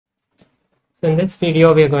So in this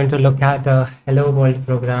video, we are going to look at a Hello World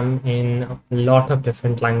program in a lot of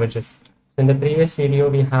different languages. So in the previous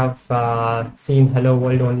video, we have seen Hello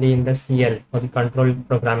World only in the CL, or the control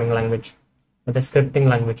programming language, or the scripting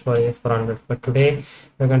language for AS400. But today,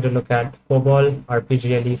 we're going to look at COBOL,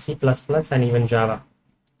 RPGLE, C++, and even Java.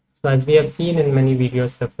 So as we have seen in many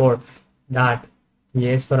videos before, that the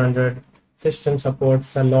AS400 system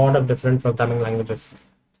supports a lot of different programming languages.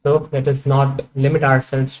 So let us not limit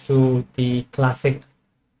ourselves to the classic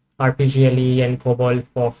RPGLE and COBOL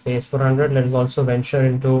of AS400. Let us also venture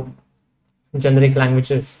into generic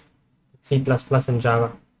languages, C++ and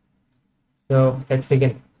Java. So let's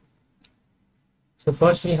begin. So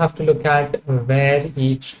first we have to look at where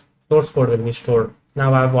each source code will be stored.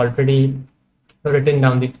 Now I've already written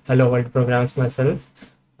down the Hello World programs myself.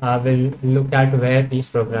 I will look at where these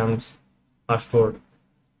programs are stored.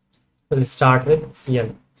 So let's start with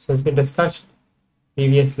CL. So as we discussed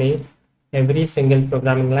previously, every single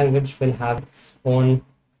programming language will have its own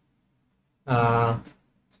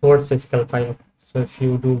source physical file. So if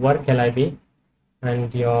you do work lib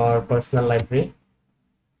and your personal library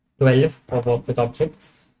 12 for work with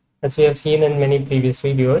objects, as we have seen in many previous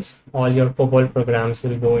videos, all your COBOL programs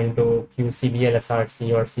will go into QCBL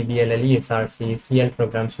SRC or CBLLE SRC. CL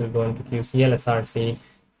programs will go into QCL SRC.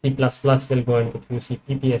 C++ will go into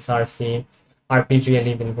QCPP SRC.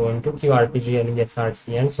 RPGLE will go into QRPGLE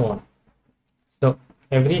SRC, and so on. So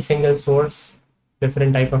every single source,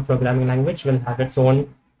 different type of programming language will have its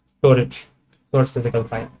own storage, source physical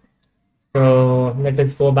file. So let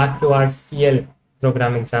us go back to our CL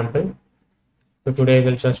program example. So today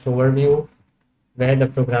we'll just overview where the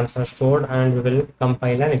programs are stored and we will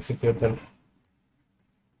compile and execute them.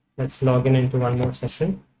 Let's log in into one more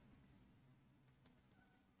session.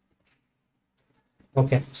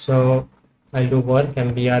 Okay, so I'll do work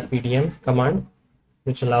mbrpdm command,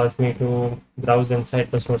 which allows me to browse inside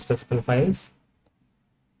the source physical files.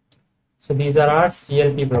 So these are our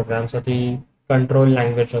CLP programs, or the control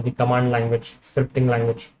language or the command language, scripting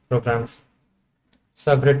language programs.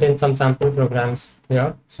 So I've written some sample programs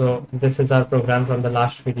here. So this is our program from the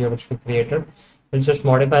last video which we created. We'll just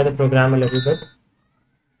modify the program a little bit.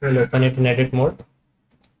 We'll open it in edit mode.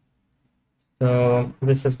 So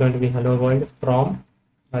this is going to be hello world from,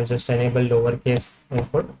 I'll just enable lowercase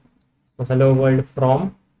input. So hello world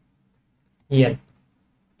from CL.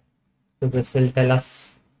 So this will tell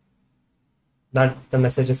us that the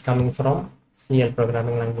message is coming from CL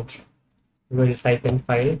programming language. We'll type in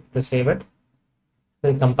file to save it.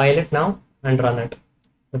 We'll compile it now and run it.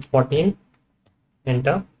 With 14,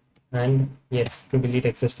 enter, and yes, to delete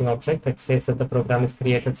existing object. It says that the program is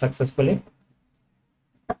created successfully.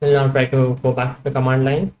 We'll now try to go back to the command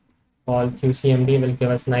line. Call QCMD will give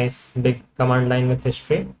us nice big command line with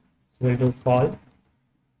history. So we'll do call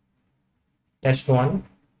test1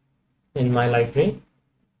 in my library.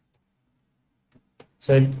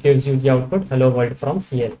 So it gives you the output hello world from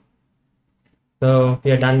CL. So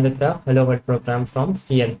we are done with the hello world program from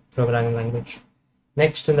CL programming language.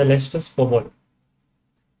 Next in the list is COBOL.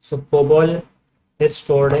 So COBOL is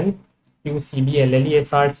stored in QCBLLE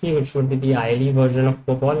SRC, which would be the ILE version of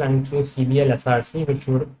COBOL, and QCBL SRC, which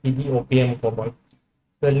would be the OPM COBOL. So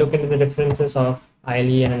we'll look into the differences of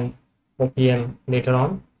ILE and OPM later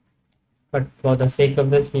on. But for the sake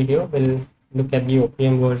of this video, we'll look at the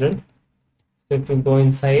OPM version. So if you go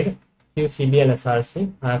inside QCBL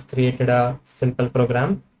SRC, I have created a simple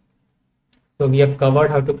program. So we have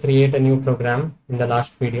covered how to create a new program in the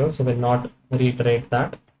last video, so we'll not reiterate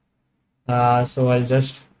that. So I'll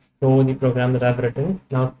just show the program that I've written.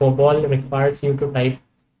 Now COBOL requires you to type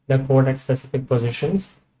the code at specific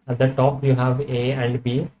positions. At the top you have A and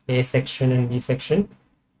B, A section and B section,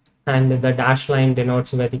 and the dash line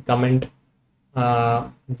denotes where the comment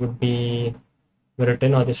would be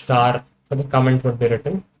written, or the star for the comment would be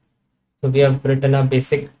written. So we have written a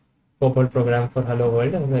basic COBOL program for hello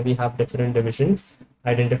world where we have different divisions: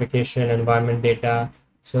 identification, environment, data.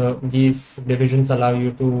 So these divisions allow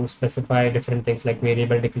you to specify different things, like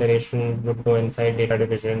variable declaration would go inside data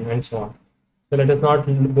division and so on. So let us not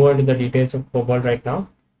go into the details of COBOL right now.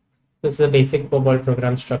 This is a basic COBOL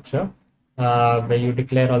program structure where you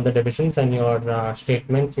declare all the divisions, and your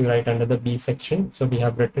statements you write under the B section. So we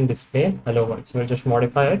have written display hello world. So we'll just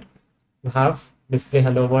modify it. You have display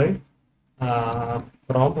hello world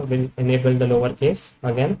from, will enable the lowercase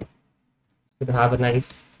again to have a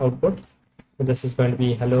nice output. So this is going to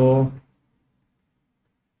be hello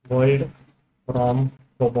world from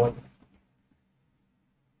COBOL.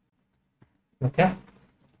 Okay,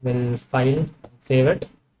 we'll file, save it.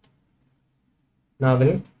 Now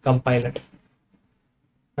we'll compile it.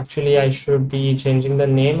 Actually, I should be changing the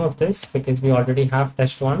name of this because we already have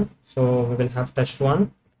test1. So we will have test1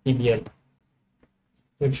 CBL,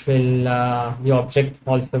 which will the object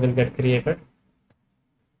also will get created.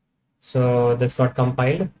 So this got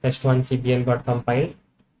compiled, test1 CBL got compiled.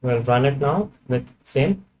 We'll run it now with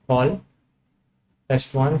same call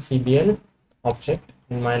test1 CBL object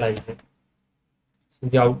in my library. So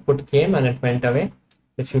the output came and it went away.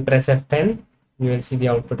 If you press F10, you will see the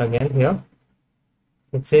output again here.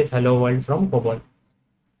 It says hello world from COBOL.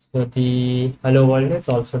 So the hello world is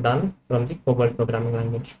also done from the COBOL programming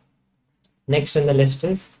language. Next in the list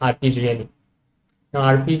is RPGLE. Now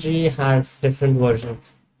RPG has different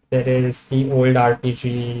versions. There is the old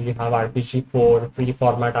RPG, you have RPG4, free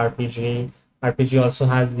format RPG. RPG also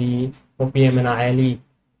has the OPM and ILE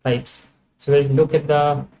types. So we'll look at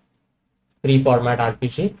the free format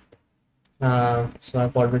RPG. So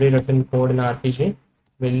I've already written code in RPG.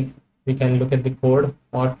 We can look at the code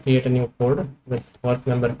or create a new code with work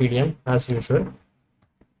member PDM as usual.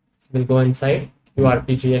 So we'll go inside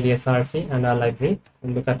QRPGLE SRC and our library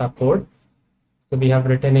and look at our code. So we have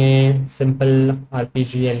written a simple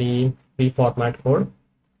RPGLE free format code.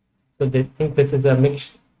 So they think this is a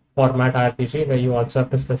mixed format RPG where you also have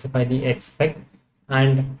to specify the expec,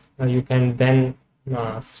 and you can then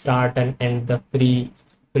start and end the free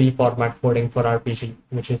format coding for RPG,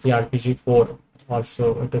 which is the RPG4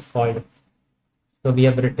 also it is called. So we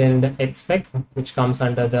have written the expec, which comes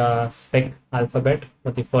under the spec alphabet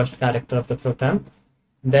for the first character of the program.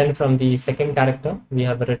 Then from the second character, we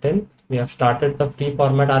have started the free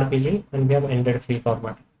format RPG and we have ended free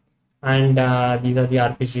format. And this is the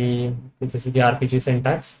RPG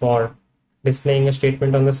syntax for displaying a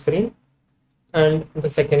statement on the screen. And the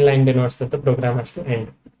second line denotes that the program has to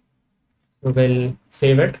end. So we'll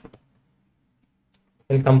save it.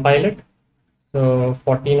 We'll compile it. So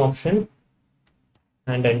 14 option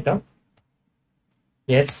and enter.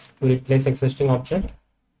 Yes, to replace existing object.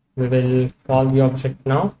 We will call the object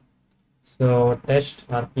now. So test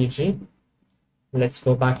RPG. Let's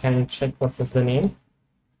go back and check what was the name.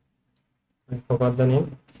 I forgot the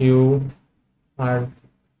name. QRPGLE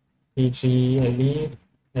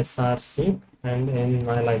SRC and in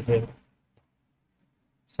my library.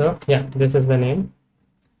 So yeah, this is the name.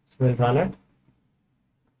 So we'll run it.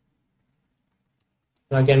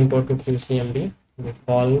 So again, go to QCMD. We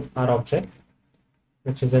call our object,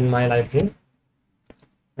 which is in my library.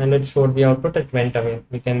 And it showed the output, it went away.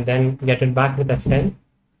 We can then get it back with F10.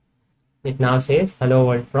 It now says hello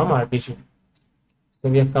world from RPG. So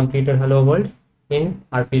we have completed hello world in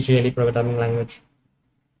RPGLE programming language.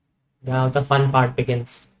 Now the fun part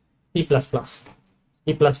begins. C++.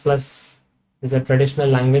 C++ is a traditional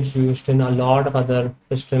language used in a lot of other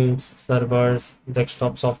systems, servers,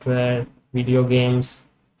 desktop software, video games,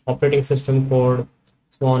 operating system code,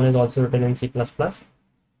 so on is also written in C++.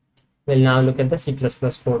 We'll now look at the C++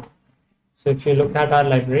 code. So if you look at our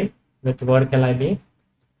library with work lib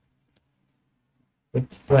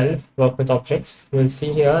with 12 work with objects, you will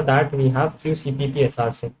see here that we have QCPP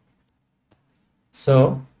SRC.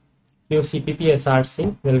 So QCPP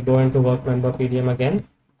SRC will go into work member PDM again,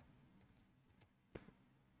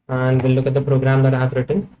 and we'll look at the program that I have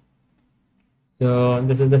written. So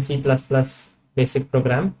this is the C++ basic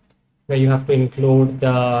program where you have to include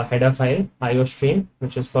the header file IO stream,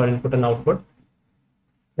 which is for input and output.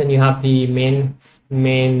 Then you have the main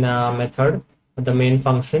method, the main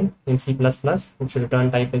function in C++, which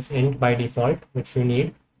return type is int by default, which you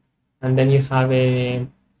need. And then you have a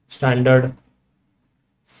standard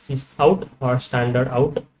sysout or standard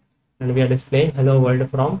out, and we are displaying hello world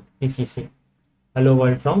from CCC, hello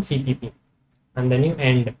world from CPP, and then you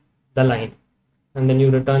end the line. And then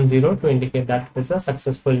you return 0 to indicate that it is a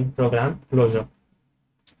successful program closure.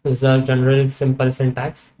 This is a general simple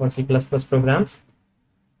syntax for C++ programs.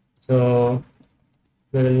 So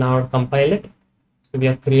we will now compile it. So we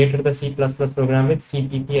have created the C++ program with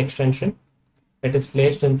CPP extension. It is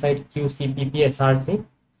placed inside QCPP SRC.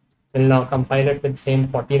 We'll now compile it with same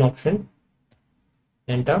 14 option.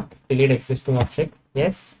 Enter, delete existing object.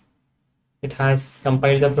 Yes, it has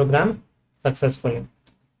compiled the program successfully.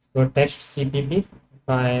 So test CPP, if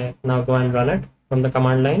I now go and run it from the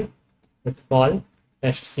command line with call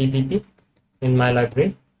test CPP in my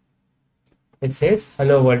library, it says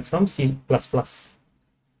hello world from C++.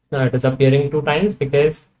 Now it is appearing 2 times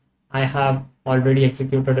because I have already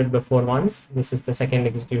executed it before once. This is the second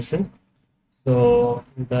execution. So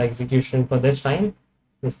the execution for this time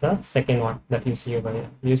is the second one that you see over here.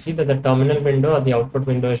 You see that the terminal window or the output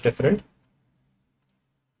window is different.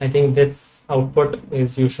 I think this output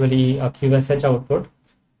is usually a QSH output.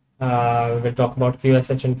 We'll talk about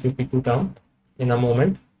QSH and QP2 term in a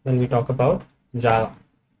moment. when we talk about Java.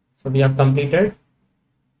 So we have completed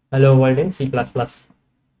Hello World in C++.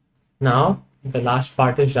 Now the last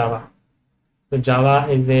part is Java. So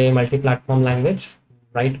Java is a multi-platform language,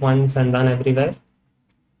 write once and run everywhere.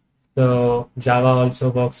 So Java also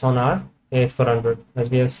works on our AS400. As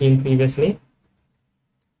we have seen previously,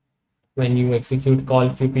 when you execute call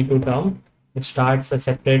qp2 term, it starts a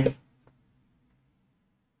separate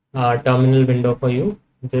terminal window for you.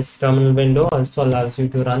 This terminal window also allows you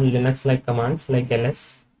to run Linux-like commands like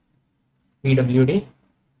ls, pwd,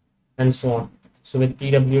 and so on. So with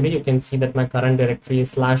pwd, you can see that my current directory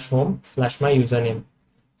is /home/my username.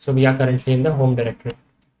 So we are currently in the home directory.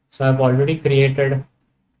 So I've already created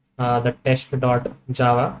the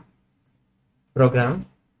test.java program.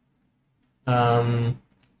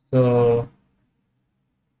 So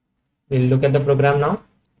we'll look at the program now.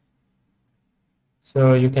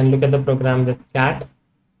 So you can look at the program with cat.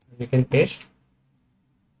 You can paste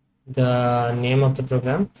the name of the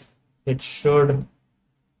program. It should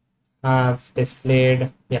have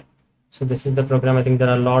displayed, yeah. So this is the program. I think there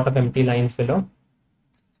are a lot of empty lines below.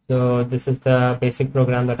 So this is the basic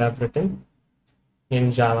program that I've written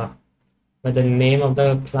in Java. But the name of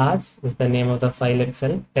the class is the name of the file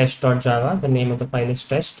itself, test.java. The name of the file is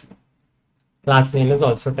test. Class name is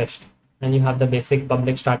also test. And you have the basic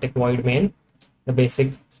public static void main, the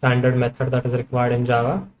basic standard method that is required in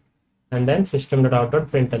Java, and then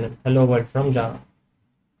system.out.println, hello world from Java.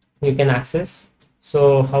 You can access.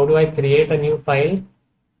 So how do I create a new file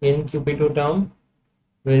in qp2 term?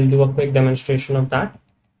 We'll do a quick demonstration of that.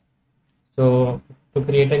 So to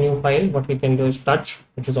create a new file, what we can do is touch,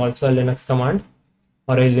 which is also a Linux command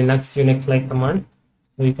or a Linux Unix-like command.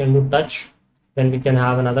 So you can do touch, then we can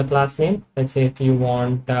have another class name. Let's say if you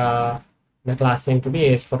want the class name to be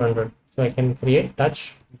AS400. So I can create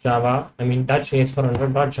touch touch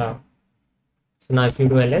AS400.java. So now if you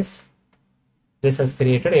do ls, this has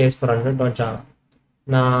created AS400.java.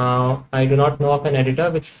 Now I do not know of an editor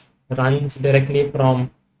which runs directly from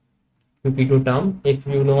qp2 term. If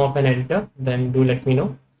you know of an editor, then do let me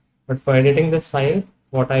know. But for editing this file,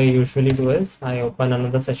 what I usually do is I open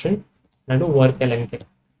another session and I do work lnk.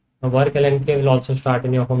 Now work lnk will also start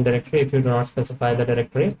in your home directory if you do not specify the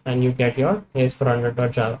directory, and you get your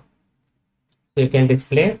AS400.java. So you can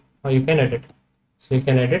display or you can edit. So you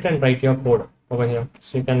can edit and write your code over here.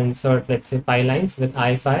 So you can insert, let's say, 5 lines with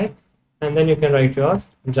i5, and then you can write your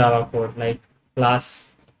Java code like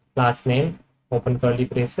class name, open curly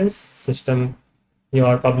braces, system,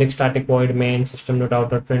 your public static void main,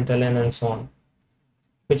 system.out.println, and so on,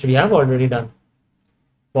 which we have already done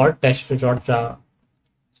for test.java.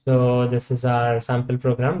 So this is our sample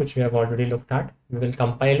program which we have already looked at. We will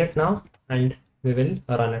compile it now and we will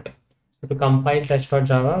run it. So to compile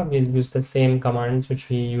test.java, we'll use the same commands which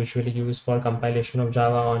we usually use for compilation of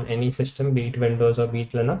Java on any system, be it Windows or be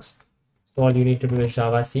it Linux. So all you need to do is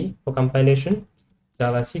Java C for compilation,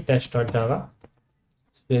 Java C test.java.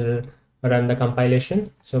 So we'll run the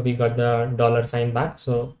compilation. So we got the $sign back.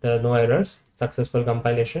 So there are no errors, successful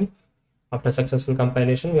compilation. After successful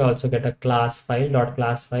compilation, we also get a class file,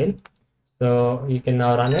 .class file. So you can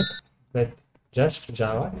now run it with just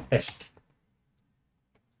Java test.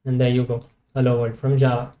 And there you go, hello world from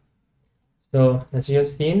Java. So as you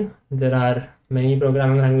have seen, there are many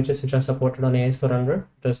programming languages which are supported on AS400.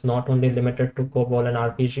 It is not only limited to COBOL and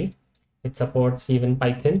RPG. It supports even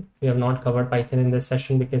Python. We have not covered Python in this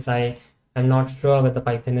session because I am not sure whether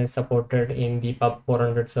Python is supported in the pub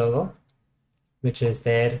 400 server, which is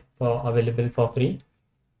there for available for free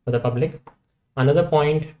for the public. Another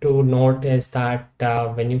point to note is that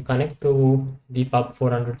when you connect to the pub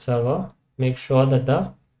 400 server, make sure that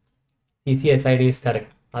the CC/SID is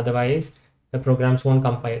correct. Otherwise, the programs won't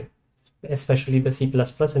compile, especially the C++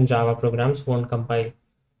 and Java programs won't compile.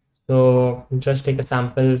 So just take a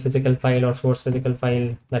sample physical file or source physical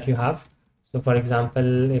file that you have. So for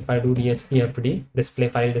example, if I do dspfd, display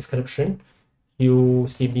file description,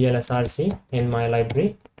 qcblsrc in my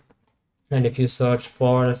library, and if you search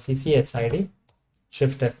for CC/SID,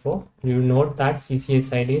 shift F4, you note that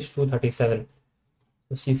CC/SID is 237.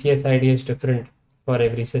 So CC/SID is different for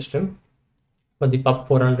every system. For the pub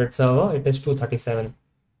 400 server, it is 237.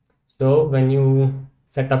 So when you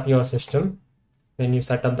set up your system, when you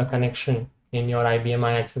set up the connection in your IBM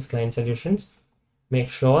iAccess client solutions, make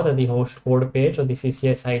sure that the host code page or the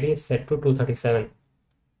CC/SID is set to 237.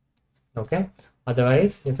 Okay.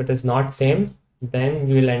 Otherwise, if it is not same, then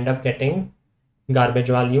you will end up getting garbage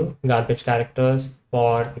value, garbage characters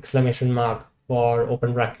for exclamation mark, for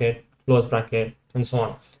open bracket, close bracket, and so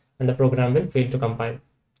on. And the program will fail to compile.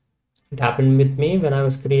 It happened with me when I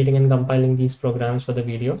was creating and compiling these programs for the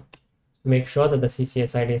video. make sure that the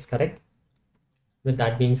CCS ID is correct. With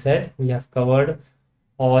that being said, we have covered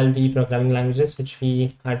all the programming languages which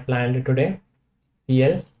we had planned today: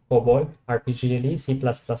 CL, COBOL, RPGLE,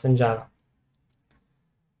 C++, and Java.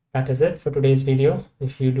 That is it for today's video.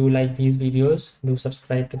 If you do like these videos, do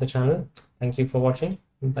subscribe to the channel. Thank you for watching.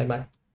 Bye bye.